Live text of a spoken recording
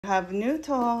Have new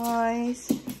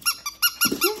toys.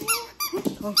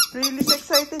 Oh, really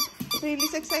excited. Really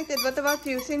excited. What about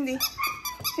you, Cindy?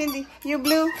 Cindy, you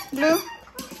blue? Blue?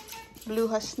 Blue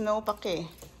has no pake.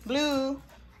 Blue.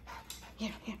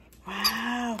 Here, here.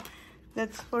 Wow.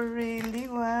 That's for really.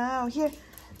 Wow. Here.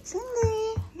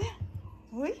 Cindy. There.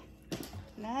 Oi.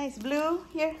 Nice. Blue.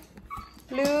 Here.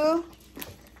 Blue.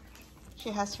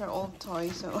 She has her old toy,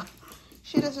 so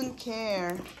she doesn't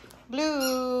care.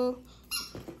 Blue.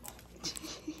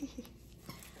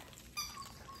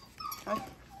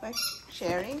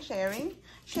 Sharing, sharing.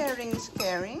 Sharing is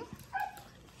caring.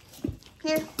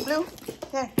 Here, blue.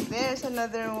 There, there's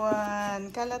another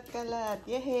one. Kalat, kalat.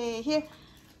 Yay. Here.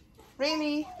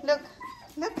 Rayleigh, look.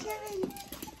 Look here, Rayleigh.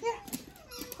 Here.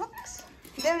 Hooks.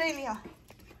 There, Rayleigh.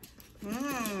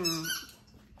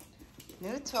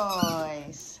 New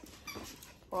toys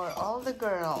for all the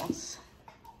girls.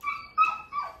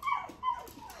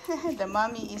 The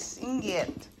mommy is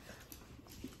Ingit.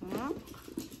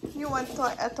 You want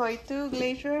a toy too,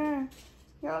 Glacier?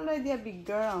 You're already a big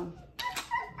girl.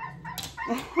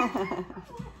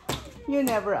 You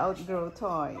never outgrow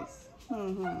toys.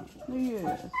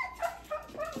 Yes.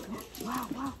 Wow,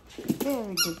 wow.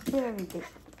 Very good, very good.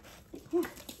 Yeah.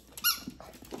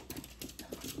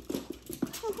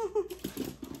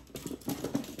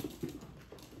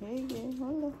 Hey, yeah,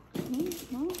 hello.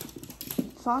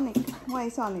 Sonic. Why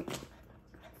Sonic?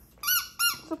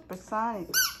 Super Sonic.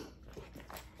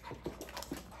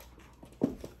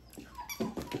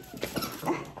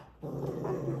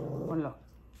 Hello.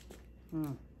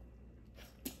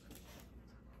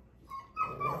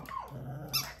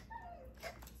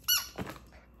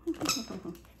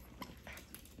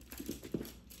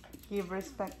 Give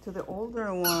respect to the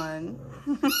older one.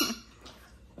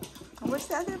 Where's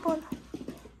the other ball?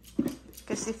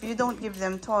 Because if you don't give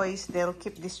them toys, they'll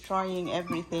keep destroying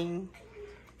everything.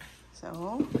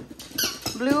 So,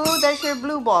 blue, there's your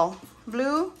blue ball.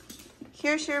 Blue,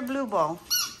 here's your blue ball.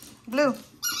 Blue.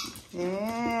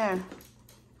 There.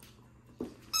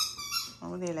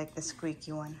 Oh, they like the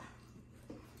squeaky one.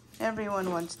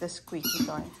 Everyone wants the squeaky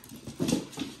toy.